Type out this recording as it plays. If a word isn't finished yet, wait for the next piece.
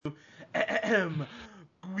Ahem.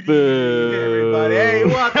 Good evening, everybody. Hey, Boo!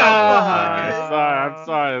 what the fuck? I'm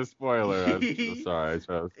sorry, spoiler. I'm sorry.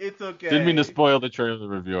 It's Didn't mean to okay. spoil the trailer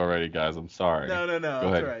review already, guys. I'm sorry. No, Go it's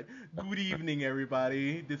ahead. alright. Good evening,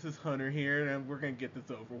 everybody. This is Hunter here, and we're gonna get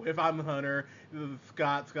this over with. I'm Hunter. This is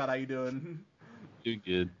Scott. Scott, how you doing? Doing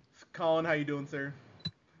good. Colin, how you doing, sir?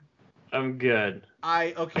 I'm good.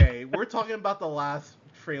 Okay. We're talking about the last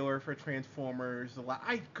trailer for Transformers.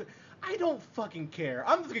 I don't fucking care.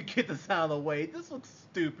 I'm just gonna get this out of the way. This looks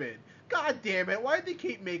stupid. God damn it! Why do they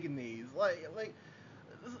keep making these?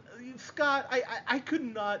 Scott, I could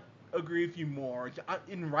not agree with you more.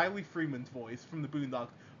 In Riley Freeman's voice from the Boondocks,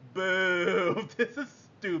 boo! This is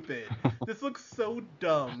stupid. This looks so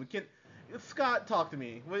dumb. Can Scott talk to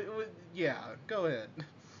me? Yeah, go ahead.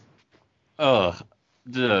 Ugh,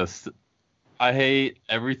 just I hate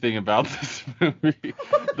everything about this movie.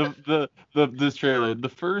 This trailer, the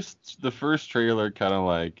first trailer kind of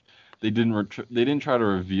like they didn't try to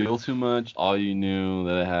reveal too much. All you knew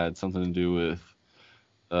that it had something to do with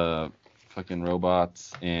uh fucking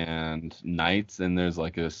robots and knights, and there's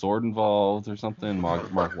like a sword involved or something.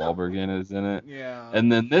 Mark Wahlberg is in it. Yeah.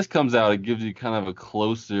 And then this comes out, it gives you kind of a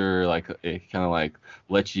closer, like it kind of like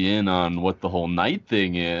lets you in on what the whole knight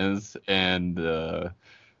thing is, and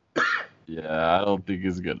yeah, I don't think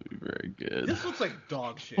it's gonna be very good. This looks like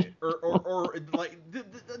dog shit, or like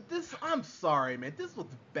this. I'm sorry, man. This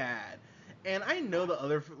looks bad, and I know the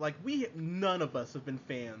other like we none of us have been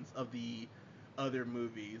fans of the other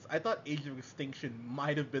movies. I thought Age of Extinction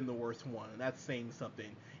might have been the worst one, and that's saying something.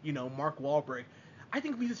 You know, Mark Wahlberg. I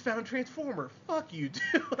think we just found Transformer. Fuck you,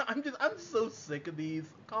 dude. I'm so sick of these.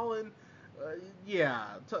 Colin, yeah,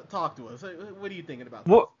 talk to us. What are you thinking about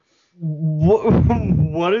this?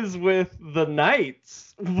 What is with the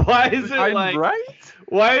knights? Why is it I'm like right.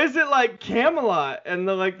 why is it like Camelot and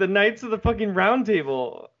the knights of the fucking round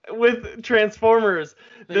table with Transformers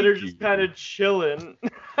that are Thank just you. kind of chilling?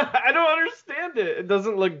 I don't understand it. It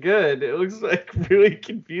doesn't look good. It looks like really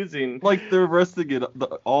confusing. Like they're resting it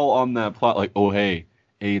all on that plot. Like, oh hey,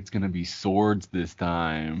 it's gonna be swords this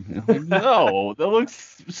time. And I'm like, no, that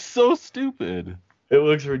looks so stupid. It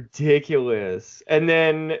looks ridiculous. And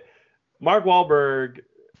then Mark Wahlberg,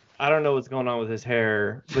 I don't know what's going on with his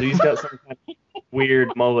hair, but he's got some kind of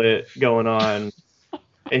weird mullet going on,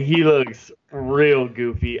 and he looks real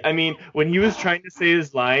goofy. I mean, when he was trying to say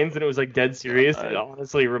his lines and it was like dead serious, it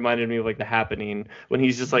honestly reminded me of like The Happening when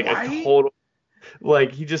he's just like a Right? total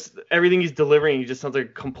like he just everything he's delivering, he just sounds like a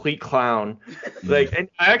complete clown. Like, and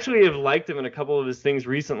I actually have liked him in a couple of his things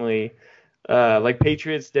recently, like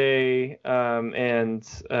Patriots Day, and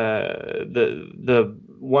the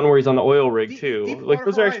one where he's on the oil rig too. Like Deepwater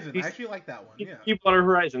those are Horizon. I actually actually like that one. Yeah. Deepwater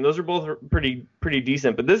Horizon. Those are both pretty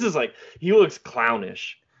decent. But this is like he looks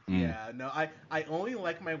clownish. Mm. Yeah, no, I only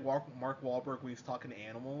like my Mark Wahlberg when he's talking to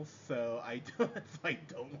animals, so I don't, so I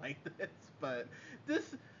don't like this. But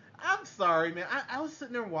this, I'm sorry, man. I was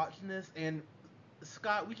sitting there watching this, and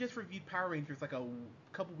Scott, we just reviewed Power Rangers like a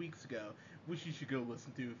couple weeks ago, which you should go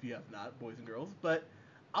listen to if you have not, boys and girls. But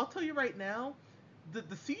I'll tell you right now, the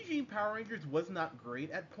CG in Power Rangers was not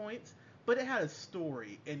great at points, but it had a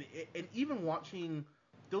story, and even watching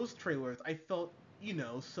those trailers, I felt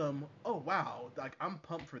some wow, like I'm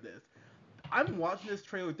pumped for this. I'm watching this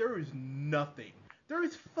trailer. There is nothing. There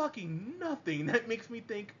is fucking nothing that makes me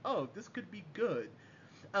think, oh, this could be good.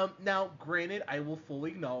 Now, granted, I will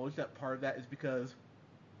fully acknowledge that part of that is because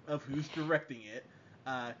of who's directing it.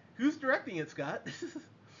 Who's directing it, Scott?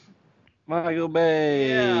 Michael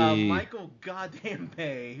Yeah, Bay. Michael Goddamn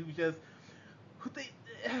Bay, who just who they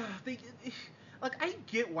like I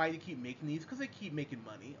get why they keep making these because they keep making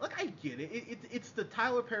money. Like I get it. It's the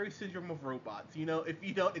Tyler Perry syndrome of robots. You know, if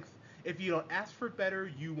you don't ask for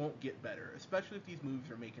better, you won't get better. Especially if these movies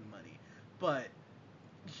are making money. But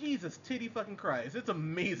Jesus, titty fucking Christ, it's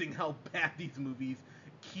amazing how bad these movies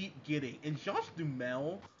keep getting. And Josh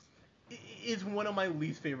Duhamel is one of my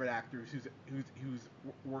least favorite actors who's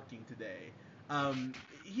working today.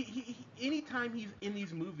 Anytime he's in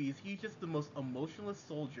these movies, he's just the most emotionless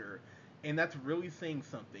soldier, and that's really saying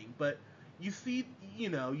something. But you see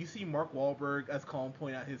Mark Wahlberg, as Colin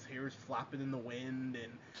pointed out, his hair is flapping in the wind,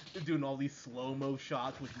 and they're doing all these slow mo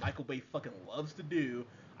shots, which Michael Bay fucking loves to do.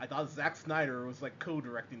 I thought Zack Snyder was like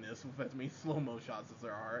co-directing this with as many slow mo shots as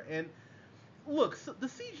there are, and look, so the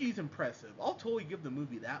CG is impressive. I'll totally give the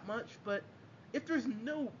movie that much, but if there's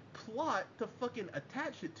no plot to fucking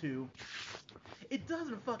attach it to, it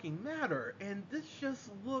doesn't fucking matter. And this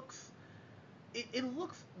just looks. It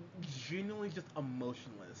looks genuinely just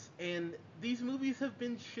emotionless. And these movies have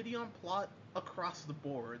been shitty on plot across the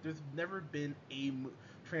board. There's never been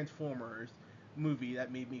Transformers movie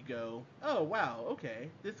that made me go, oh wow, okay,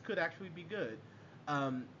 this could actually be good.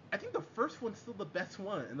 I think the first one's still the best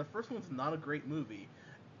one, and the first one's not a great movie.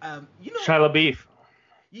 You know, Shia LaBeouf.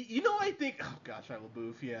 you know, I think, oh gosh, Shia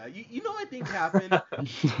LaBeouf, yeah. You know, I think happened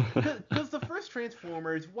because the first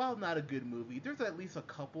Transformers, while not a good movie, there's at least a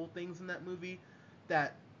couple things in that movie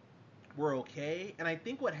that were okay. And I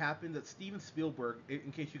think what happened that Steven Spielberg,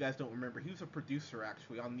 in case you guys don't remember, he was a producer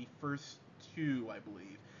actually on the first two, I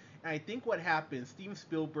believe. And I think what happened, Steven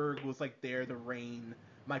Spielberg was like there to rein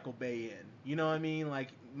Michael Bay in. You know what I mean?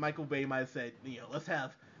 Like Michael Bay might have said, let's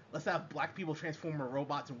have black people transform into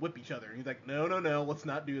robots and whip each other. And he's like, no, let's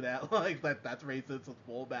not do that. Like that's racist. Let's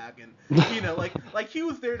pull back. And like he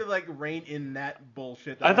was there to like rein in that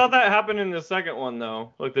bullshit. I thought that happened in the second one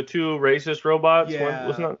though. Like the two racist robots. Yeah,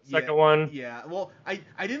 Wasn't that the second one? Yeah. Well, I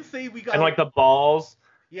didn't say we got And like the balls.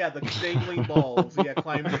 Yeah, the dangling balls. Yeah,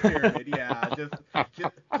 climbing the pyramid. Yeah, just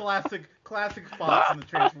classic Fox in the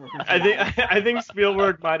Transformers. I think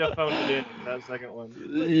Spielberg might have phoned it in that second one.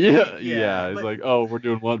 Yeah. It's like, oh, we're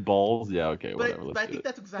doing what, balls? Yeah, okay, whatever. But I think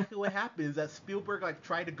that's exactly what happened. Is that Spielberg like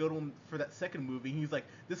tried to go to him for that second movie. He's like,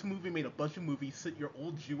 this movie made a bunch of movies. Sit your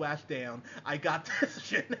old Jew ass down. I got this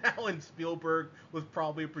shit now. And Spielberg was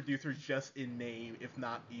probably a producer just in name, if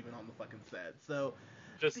not even on the fucking set. So.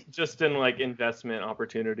 Just in like investment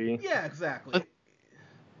opportunity. Yeah, exactly.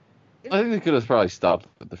 I think they could have probably stopped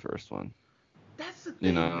at the first one. That's the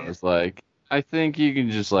thing. Man. It's like, I think you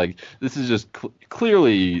can just like, this is just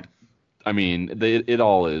clearly, I mean, it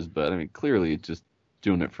all is, but I mean, clearly it's just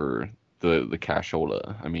doing it for the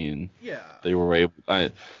cashola. I mean, yeah, they were able.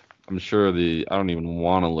 I'm sure I don't even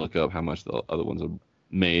want to look up how much the other ones have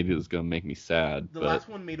made because it's gonna make me sad. The last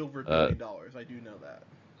one made over $1 billion. I do know that.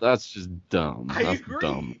 That's just dumb. That's agree.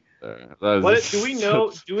 Dumb.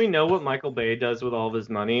 Do we know what Michael Bay does with all of his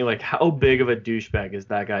money? Like, how big of a douchebag is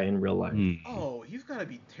that guy in real life? Oh, he's gotta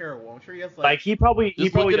be terrible. I'm sure he has he probably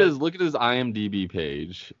look at his IMDb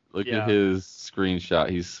page. Look at his screenshot.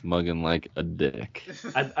 He's smugging like a dick.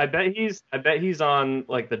 I bet he's on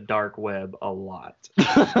like the dark web a lot.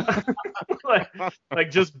 like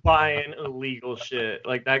just buying illegal shit.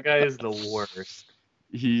 Like that guy is the worst.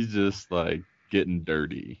 He's just like getting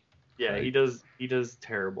dirty. Yeah, right? he does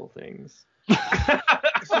terrible things. So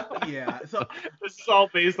this is all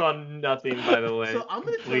based on nothing, by the way. So I'm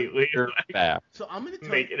gonna completely. So I'm gonna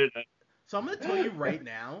tell you right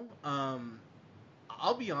now.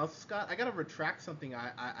 I'll be honest, Scott. I gotta retract something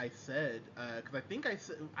I said because I think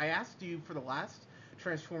I asked you for the last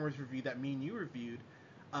Transformers review that me and you reviewed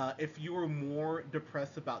if you were more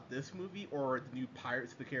depressed about this movie or the new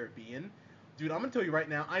Pirates of the Caribbean. Dude, I'm gonna tell you right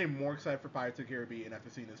now, I am more excited for Pirates of the Caribbean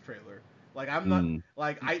after seeing this trailer. Like, I'm not,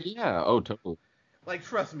 totally. Like,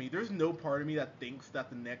 trust me, there's no part of me that thinks that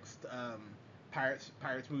the next Pirates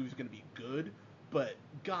movie is gonna be good, but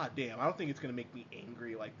goddamn, I don't think it's gonna make me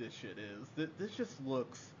angry like this shit is. This just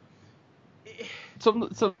looks.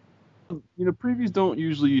 So previews don't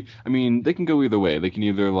usually. I mean, they can go either way. They can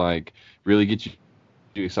either like really get you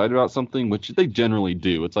excited about something, which they generally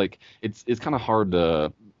do. It's like it's kind of hard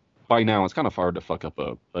to. By now, it's kind of hard to fuck up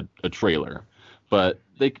a trailer, but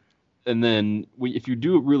if you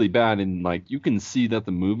do it really bad and like you can see that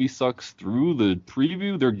the movie sucks through the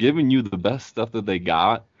preview, they're giving you the best stuff that they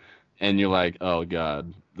got, and you're like, oh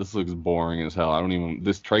god, this looks boring as hell.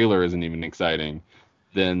 This trailer isn't even exciting.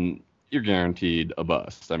 Then you're guaranteed a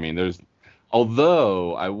bust. I mean,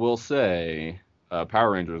 although I will say.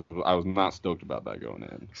 Power Rangers, I was not stoked about that going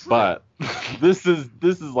in, True. But this is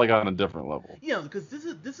like on a different level. Yeah, because this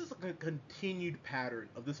is like a continued pattern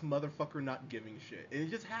of this motherfucker not giving shit, and it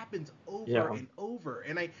just happens over and over.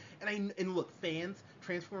 And look,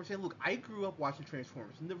 Transformers fans, look, I grew up watching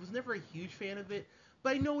Transformers, and there was never a huge fan of it.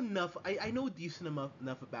 But I know enough. I know decent enough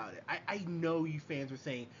about it. I know you fans are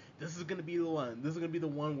saying this is gonna be the one. This is gonna be the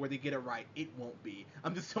one where they get it right. It won't be.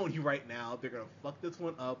 I'm just telling you right now. They're gonna fuck this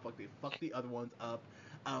one up like they fucked the other ones up.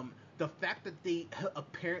 The fact that they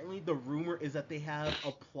apparently the rumor is that they have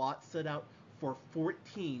a plot set out for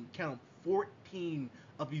 14. Count 14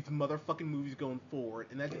 of these motherfucking movies going forward,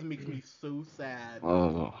 and that just makes me so sad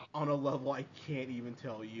on a level I can't even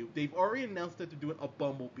tell you. They've already announced that they're doing a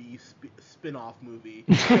Bumblebee spin-off movie.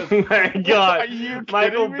 My God,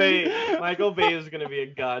 Michael Bay is gonna be a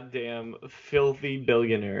goddamn filthy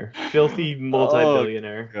billionaire, filthy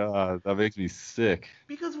multi-billionaire. Oh, God, that makes me sick.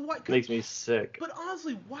 Because what? Makes me sick. But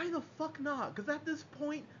honestly, why the fuck not? Because at this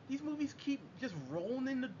point, these movies keep just rolling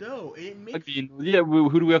in the dough. And it makes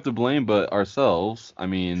who do we have to blame but ourselves. I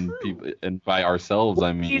mean, True. people, and by ourselves,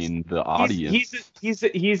 I mean the audience.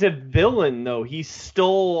 He's a villain though. He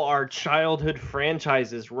stole our childhood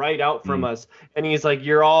franchises right out from us, and he's like,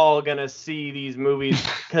 "You're all gonna see these movies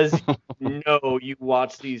because you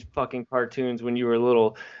watched these fucking cartoons when you were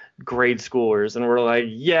little grade schoolers," and we're like,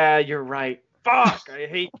 "Yeah, you're right. Fuck, I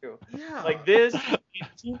hate you." Yeah. Like this,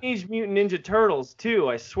 Teenage Mutant Ninja Turtles too.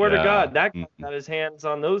 I swear to Yeah. God, that guy got his hands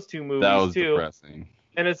on those two movies That was too. depressing.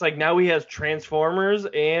 And it's like now he has Transformers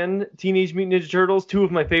and Teenage Mutant Ninja Turtles, two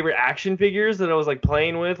of my favorite action figures that I was like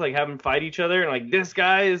playing with, like having fight each other. And like this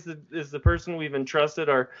guy is the person we've entrusted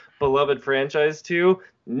our beloved franchise to.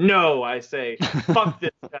 No, I say, fuck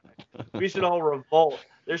this guy. We should all revolt.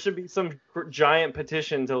 There should be some giant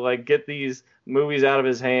petition to like get these movies out of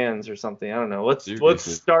his hands or something. I don't know. Let's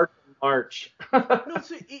start the march. No,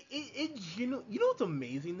 so you know what's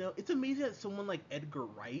amazing though? It's amazing that someone like Edgar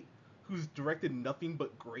Wright, who's directed nothing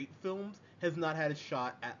but great films, has not had a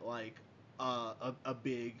shot at like a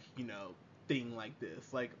big thing like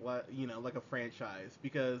this, like a franchise.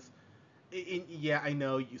 Because yeah, I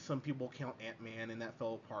know some people count Ant-Man and that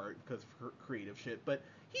fell apart because of creative shit, but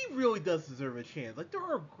he really does deserve a chance. Like there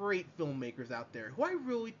are great filmmakers out there who I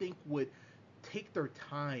really think would take their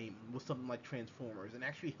time with something like Transformers and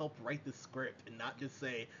actually help write the script and not just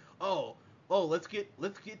say, oh, let's get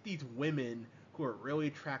these women who are really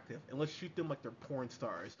attractive and let's shoot them like they're porn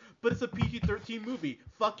stars. But it's a PG-13 movie.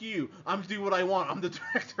 Fuck you. I'm just doing what I want. I'm the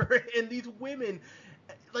director. And these women,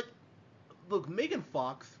 like, look, Megan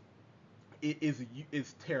Fox as an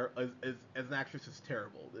actress is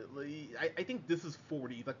terrible. I think This Is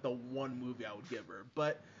 40 is like the one movie I would give her.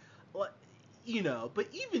 But but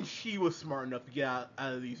even she was smart enough to get out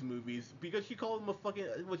of these movies because she called him a fucking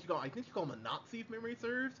I think she called him a Nazi if memory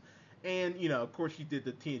serves. And of course she did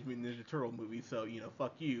the Teenage Mutant Ninja Turtle movie, so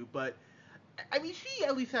fuck you. But I mean, she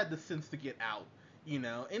at least had the sense to get out,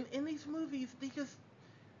 And in these movies,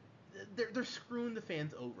 they're screwing the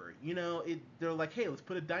fans over, They're like, hey, let's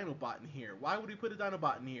put a Dinobot in here. Why would we put a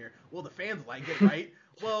Dinobot in here? Well, the fans like it, right?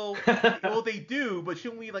 well, they do, but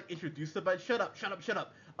shouldn't we like introduce them? But shut up.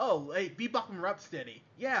 Oh, hey, Bebop and Rocksteady.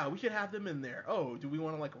 Yeah, we should have them in there. Oh, do we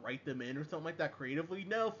want to like write them in or something like that creatively?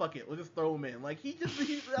 No, fuck it. We'll just throw them in. Like he's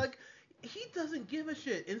like he doesn't give a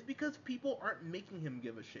shit. It's because people aren't making him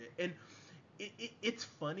give a shit. And it's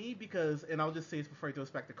funny because, and I'll just say this before I throw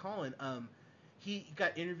this back to Colin. He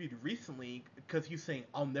got interviewed recently because he's saying,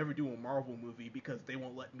 I'll never do a Marvel movie because they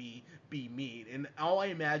won't let me be me. And all I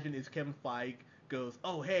imagine is Kevin Feige goes,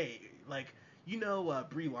 oh, hey, like,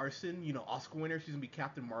 Brie Larson, Oscar winner, she's going to be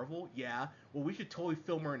Captain Marvel? Yeah. Well, we should totally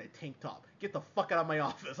film her in a tank top. Get the fuck out of my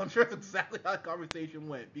office. I'm sure that's exactly how the conversation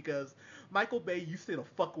went because Michael Bay, you stay the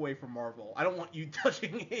fuck away from Marvel. I don't want you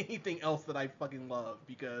touching anything else that I fucking love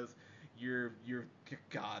because you're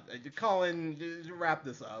God. Colin, wrap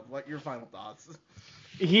this up. What your final thoughts?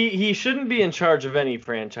 He shouldn't be in charge of any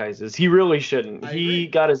franchises. He really shouldn't. I He agree.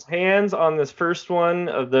 got his hands on this first one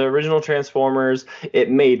of the original Transformers.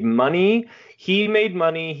 It made money. He made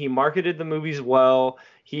money. He marketed the movies well.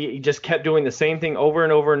 He just kept doing the same thing over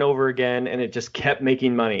and over and over again, and it just kept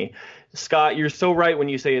making money. Scott, you're so right when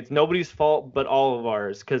you say it's nobody's fault but all of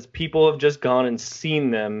ours, because people have just gone and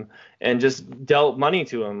seen them and just dealt money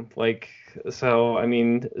to them. So, I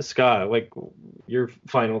mean, Scott, your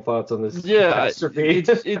final thoughts on this? Yeah, catastrophe?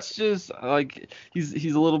 it's just like he's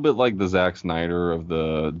a little bit like the Zack Snyder of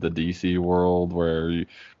the DC world, where you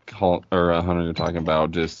call or Hunter, you're talking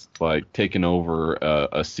about just like taking over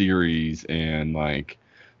a series and like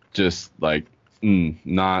just like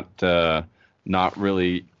not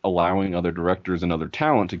really allowing other directors and other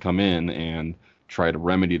talent to come in and try to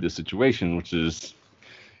remedy the situation, which is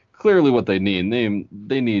clearly what they need.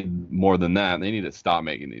 They need more than that. They need to stop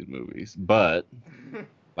making these movies. But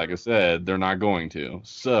like I said, they're not going to.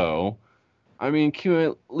 So, I mean, can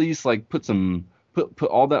you at least like put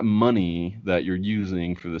all that money that you're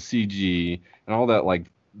using for the CG and all that like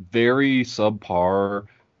very subpar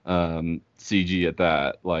CG at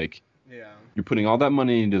that, like Yeah. you're putting all that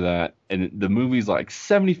money into that, and the movie's like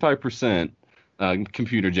 75%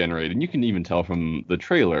 computer generated. And you can even tell from the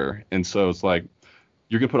trailer. And so it's like,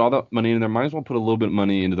 you're going to put all that money in there, might as well put a little bit of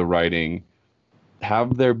money into the writing,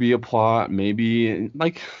 have there be a plot, maybe.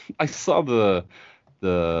 Like, I saw the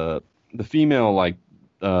female, like,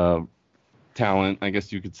 talent, I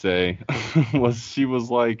guess you could say, she was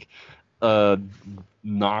like a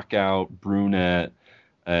knockout brunette,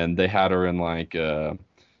 and they had her in, like, a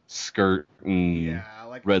skirt and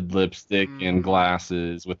like red lipstick and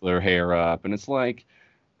glasses with her hair up, and it's like,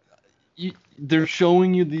 they're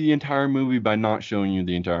showing you the entire movie by not showing you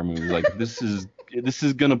the entire movie. Like, this is this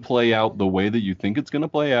is gonna play out the way that you think it's gonna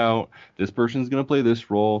play out. This person's gonna play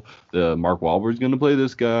this role. The Mark Wahlberg's gonna play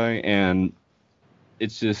this guy, and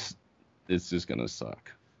it's just gonna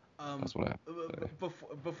suck. That's what happened.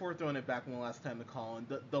 Before throwing it back one last time to Colin,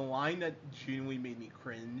 the line that genuinely made me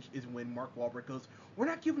cringe is when Mark Wahlberg goes, "We're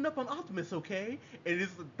not giving up on Optimus, okay?" And it is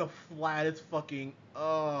the flattest fucking.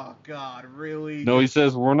 Oh God, really? No, he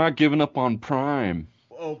says we're not giving up on Prime.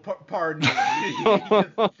 Oh, pardon me.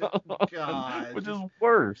 God. Which is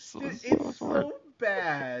worse. It's so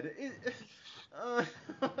bad.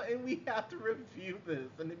 And we have to review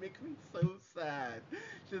this, and it makes me so sad.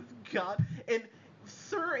 Just God. And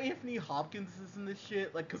Sir Anthony Hopkins is in this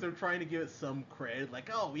shit, like, because they're trying to give it some credit.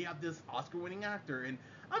 Like, oh, we have this Oscar-winning actor. And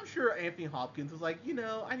I'm sure Anthony Hopkins was like,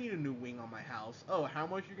 I need a new wing on my house. Oh, how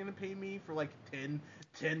much you're going to pay me for, like, 10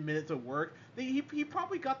 minutes of work? He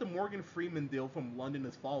probably got the Morgan Freeman deal from London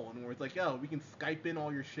Has Fallen, where it's like, oh, we can Skype in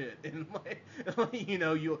all your shit. And,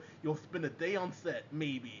 you'll spend a day on set,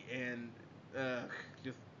 maybe. And,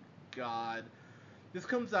 just, God. This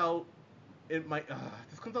comes out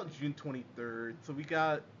June 23rd, so we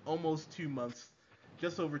got almost 2 months,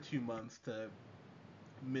 just over 2 months to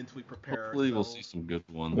mentally prepare. Hopefully we'll see some good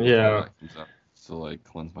ones. Yeah. To like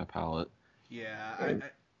cleanse my palate. Yeah.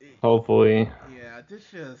 Hopefully. Yeah, this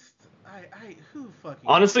just who fucking.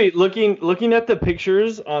 Honestly, looking at the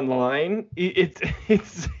pictures online, it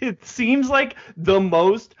seems like the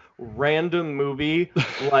most random movie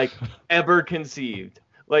like ever conceived.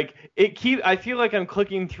 Like I feel like I'm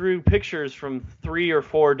clicking through pictures from 3 or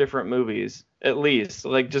 4 different movies at least,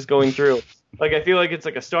 like just going through. Like I feel like it's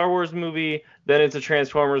like a Star Wars movie, then it's a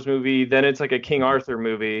Transformers movie, then it's like a King Arthur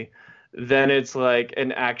movie, then it's like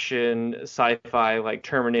an action sci-fi like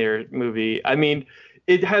Terminator movie. I mean,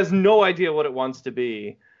 it has no idea what it wants to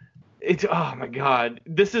be. Oh my God,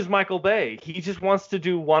 this is Michael Bay. He just wants to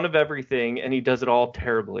do one of everything, and he does it all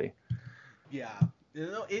terribly. Yeah.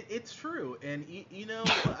 It's true, and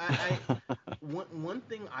one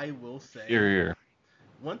thing I will say. Here.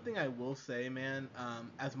 One thing I will say, man,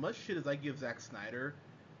 as much shit as I give Zack Snyder,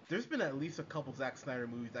 there's been at least a couple Zack Snyder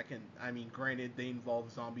movies that can. I mean, granted, they involve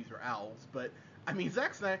zombies or owls, but I mean,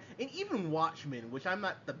 Zack Snyder, and even Watchmen, which I'm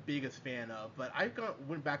not the biggest fan of, but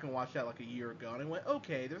went back and watched that like a year ago, and I went,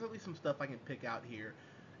 okay, there's at least some stuff I can pick out here.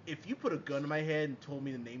 If you put a gun in my head and told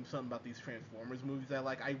me to name something about these Transformers movies I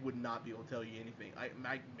like, I would not be able to tell you anything.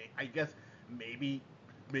 I guess maybe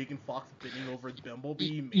Megan Fox bending over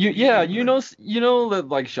Bumblebee. Maybe. You know that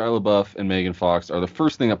like Shia LaBeouf and Megan Fox are the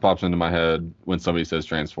first thing that pops into my head when somebody says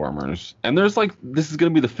Transformers. And there's like, this is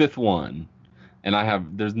going to be the 5th one. And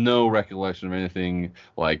there's no recollection of anything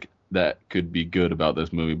like that could be good about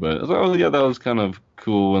this movie. But I was like, oh yeah, that was kind of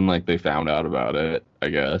cool when like they found out about it, I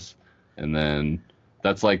guess. And then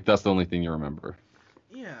that's the only thing you remember.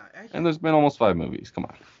 Yeah. And there's been almost 5 movies. Come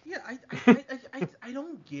on. Yeah, I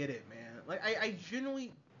don't get it, man. Like, I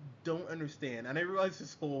genuinely don't understand. And I realize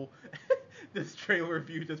this trailer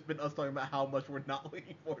review just been us talking about how much we're not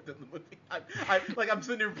looking forward to the movie. I'm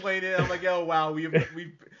sitting there playing it. I'm like, oh wow, we've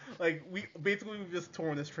just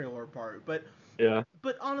torn this trailer apart. But yeah.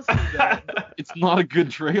 But honestly, though, it's not a good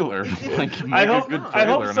trailer. I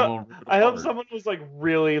hope someone was like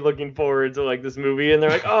really looking forward to like this movie, and they're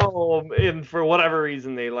like, oh, and for whatever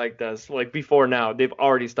reason they liked us. Like before now, they've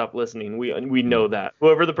already stopped listening. We know that.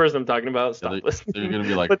 Whoever the person I'm talking about stopped listening. They're gonna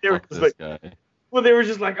be like, but they were fuck this like, guy. Well, they were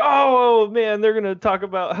just like, oh man, they're gonna talk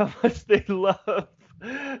about how much they love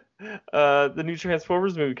the new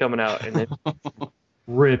Transformers movie coming out, and then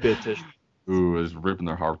rip it to. Ooh, it's ripping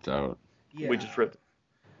their hearts out. Yeah. We just ripped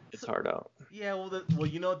its heart out. Yeah, well, that's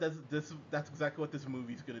exactly what this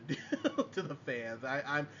movie's gonna do to the fans.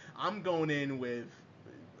 I'm going in with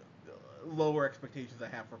lower expectations I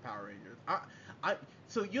have for Power Rangers.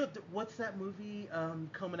 So what's that movie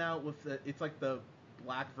coming out with? It's like the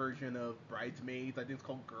black version of Bridesmaids. I think it's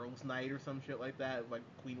called Girls' Night or some shit like that, like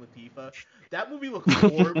Queen Latifah. That movie looks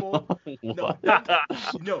horrible. No,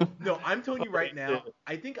 I'm telling you right now,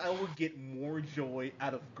 I think I will get more joy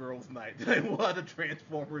out of Girls' Night than I will out of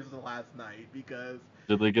Transformers the Last Night, because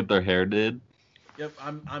did they get their hair did? Yep,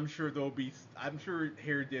 I'm sure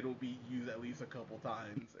hair did will be used at least a couple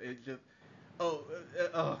times. It just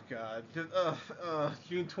Oh God! Just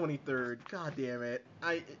June 23rd. God damn it!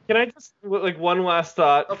 Can I just like one last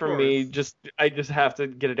thought for me? Course. I just have to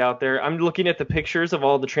get it out there. I'm looking at the pictures of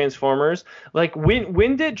all the Transformers. Like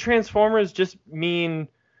when did Transformers just mean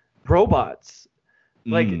robots?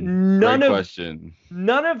 Like none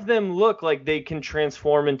of them look like they can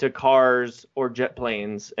transform into cars or jet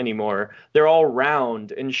planes anymore. They're all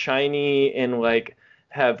round and shiny and like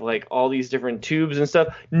have like all these different tubes and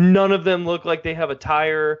stuff. None of them look like they have a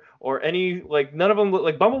tire or any like none of them look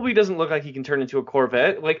like Bumblebee doesn't look like he can turn into a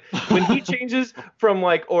Corvette. Like when he changes from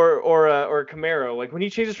like or a Camaro, like when he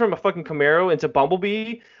changes from a fucking Camaro into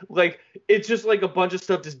Bumblebee, like it's just like a bunch of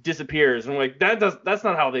stuff just disappears. And I'm like that's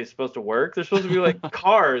not how they're supposed to work. They're supposed to be like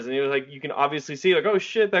cars, and you're like you can obviously see like oh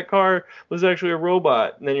shit that car was actually a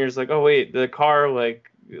robot, and then you're just like oh wait the car like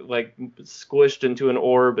squished into an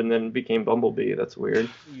orb and then became Bumblebee. That's weird.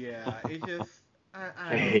 Yeah, it just I I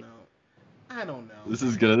don't hate- know. I don't know. This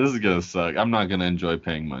is gonna suck. I'm not gonna enjoy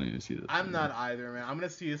paying money to see this. I'm movie. not either, man. I'm gonna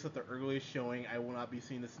see this at the earliest showing. I will not be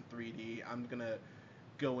seeing this in 3D. I'm gonna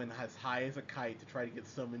go in as high as a kite to try to get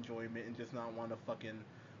some enjoyment and just not want to fucking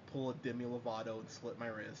pull a Demi Lovato and slit my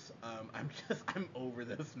wrist. I'm over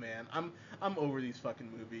this, man. I'm over these fucking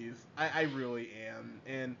movies. I really am.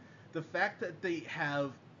 And the fact that they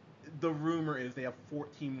have, the rumor is they have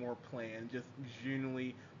 14 more planned, just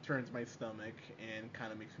genuinely turns my stomach and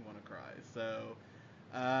kind of makes me want to cry. So,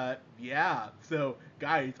 yeah. So,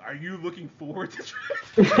 guys, are you looking forward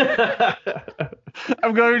to?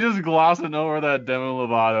 I'm going to just glossing over that Demi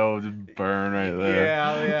Lovato just burn right there.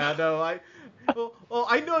 Yeah, no, well,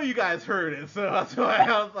 I know you guys heard it, so that's why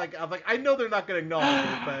I was like, I know they're not gonna acknowledge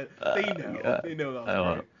it, but they know, Yeah. they know that I was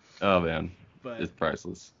love great. Oh man, But it's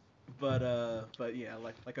priceless. but yeah,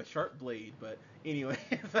 like a sharp blade. But anyways,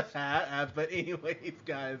 but anyways,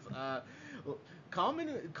 guys,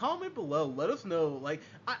 comment below. Let us know. Like,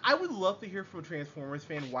 I would love to hear from a Transformers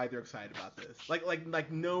fan why they're excited about this.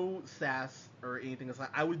 Like no sass or anything. It's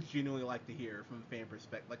like I would genuinely like to hear from a fan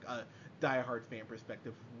perspective, like a diehard fan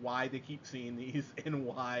perspective, why they keep seeing these and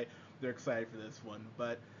why they're excited for this one.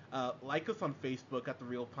 But like us on Facebook at The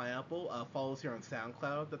Real Pineapple. Follow us here on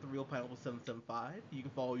SoundCloud at The Real Pineapple 775. You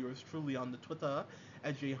can follow yours truly on the Twitter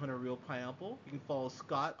at JHunterRealPineapple. You can follow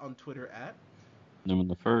Scott on Twitter at. Newman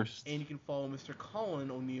the First. And you can follow Mr.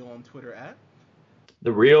 Colin O'Neill on Twitter at.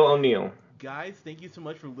 The Real O'Neill. Guys, thank you so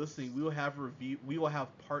much for listening. We will have We will have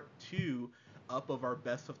part 2 up of our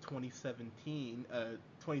best of 2017,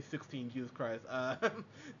 2016. Jesus Christ,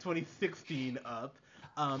 2016 up.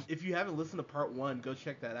 If you haven't listened to part 1, go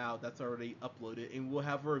check that out. That's already uploaded, and we'll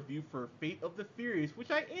have a review for Fate of the Furious,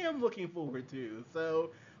 which I am looking forward to.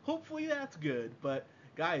 So hopefully that's good. But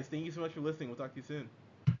guys, thank you so much for listening. We'll talk to you soon.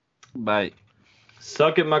 Bye.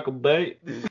 Suck it, Michael Bay.